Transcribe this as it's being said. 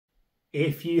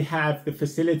if you have the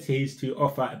facilities to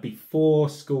offer a before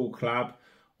school club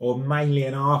or mainly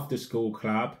an after school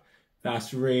club,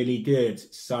 that's really good.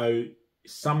 So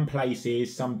some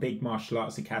places, some big martial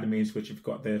arts academies which have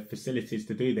got the facilities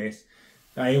to do this,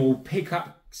 they will pick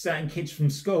up certain kids from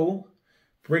school,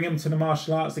 bring them to the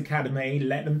martial arts academy,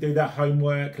 let them do their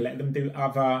homework, let them do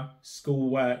other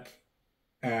schoolwork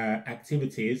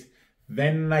activities.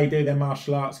 Then they do their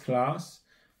martial arts class.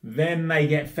 Then they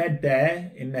get fed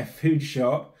there in their food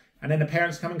shop, and then the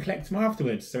parents come and collect them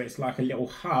afterwards. So it's like a little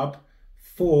hub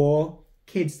for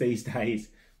kids these days,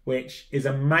 which is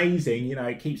amazing. You know,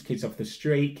 it keeps kids off the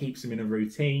street, keeps them in a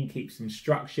routine, keeps them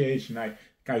structured, you know,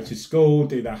 go to school,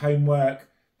 do their homework,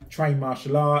 train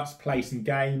martial arts, play some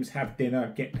games, have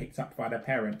dinner, get picked up by their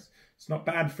parents. It's not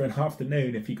bad for an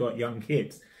afternoon if you've got young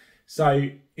kids. So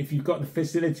if you've got the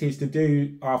facilities to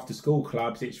do after school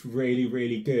clubs, it's really,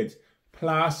 really good.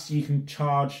 Plus you can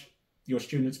charge your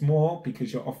students more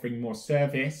because you're offering more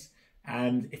service.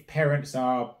 And if parents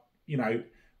are, you know,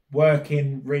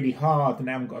 working really hard and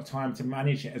haven't got time to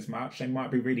manage it as much, they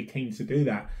might be really keen to do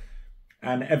that.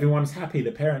 And everyone's happy.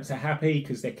 The parents are happy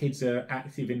because their kids are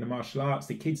active in the martial arts.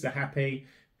 The kids are happy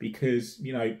because,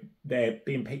 you know, they're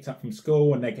being picked up from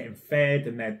school and they're getting fed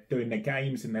and they're doing their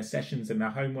games and their sessions and their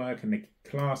homework and their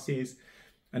classes.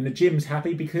 And the gym's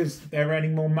happy because they're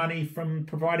earning more money from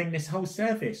providing this whole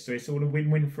service. So it's all a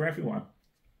win-win for everyone.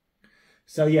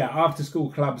 So yeah, after school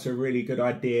clubs are a really good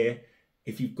idea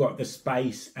if you've got the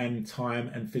space and time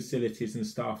and facilities and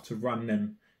staff to run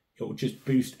them. It will just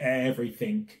boost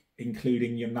everything,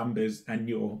 including your numbers and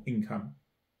your income.